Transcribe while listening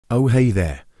Oh hey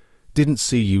there, didn't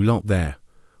see you lot there.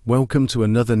 Welcome to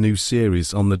another new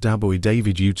series on the Daboy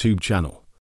David YouTube channel.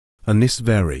 And this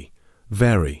very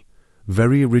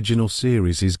original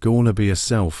series is gonna be a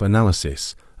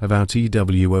self-analysis about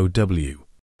EWOW.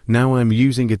 Now I'm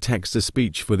using a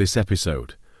text-to-speech for this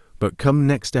episode, but come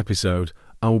next episode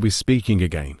I'll be speaking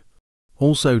again.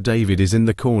 Also David is in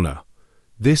the corner.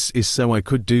 This is so I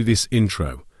could do this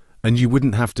intro, and you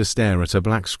wouldn't have to stare at a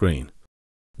black screen.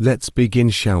 Let's begin,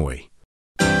 shall we?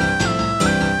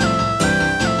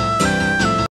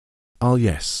 Ah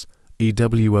yes,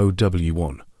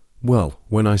 EWOW1. Well,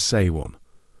 when I say one,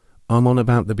 I'm on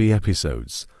about the B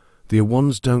episodes. The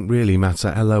A1s don't really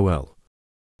matter, lol.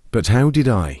 But how did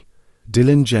I,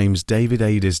 Dylan James David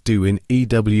Ades, do in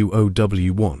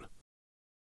EWOW1?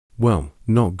 Well,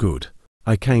 not good.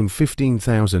 I came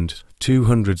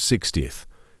 15,260th,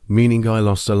 meaning I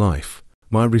lost a life.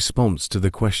 My response to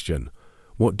the question,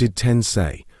 what did 10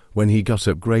 say, when he got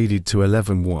upgraded to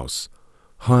 11 was,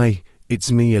 "Hi,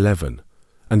 it's me 11,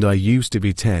 and I used to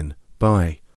be 10,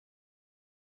 bye."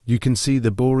 You can see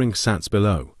the boring stats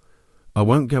below. I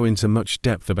won't go into much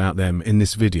depth about them in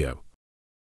this video.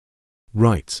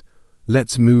 Right,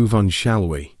 let's move on, shall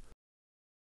we?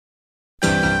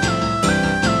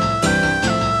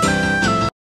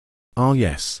 Ah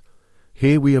yes,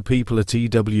 here we are, people at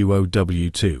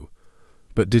EWOW2.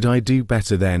 But did I do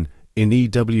better than in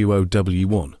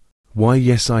EWOW1? Why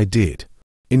yes I did.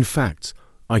 In fact,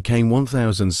 I came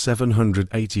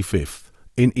 1785th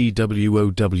in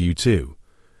EWOW2.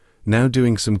 Now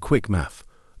doing some quick math,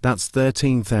 that's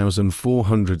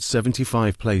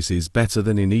 13,475 places better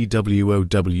than in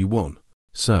EWOW1.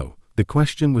 So, the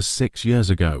question was 6 years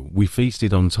ago we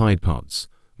feasted on Tide Pods.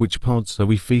 Which pods are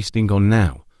we feasting on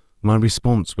now? My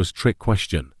response was trick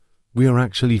question. We are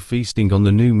actually feasting on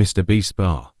the new Mr. Beast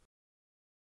bar.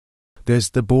 There's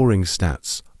the boring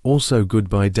stats, also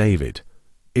goodbye David.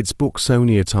 It's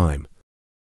Booksonia time.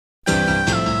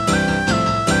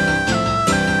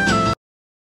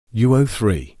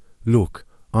 UO3, look,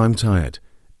 I'm tired.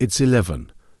 It's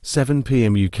 7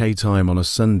 p.m. UK time on a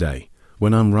Sunday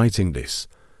when I'm writing this.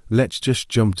 Let's just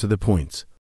jump to the point.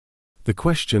 The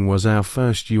question was our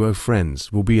first UO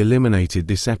friends will be eliminated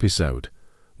this episode.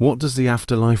 What does the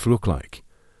afterlife look like?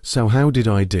 So how did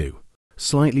I do?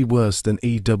 Slightly worse than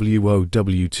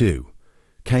EWOW2.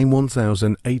 Came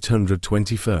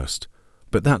 1821st,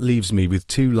 but that leaves me with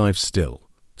 2 lives still.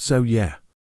 So yeah.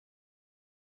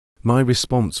 My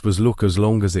response was, look, as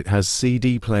long as it has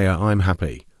CD player I'm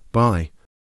happy. Bye.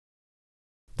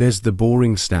 There's the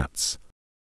boring stats.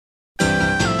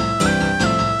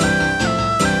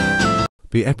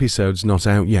 The episode's not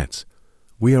out yet.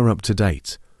 We are up to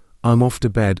date. I'm off to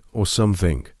bed or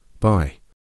something. Bye.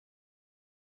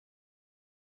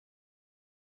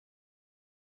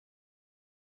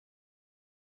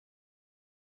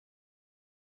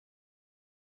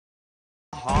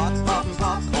 Hot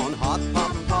popcorn.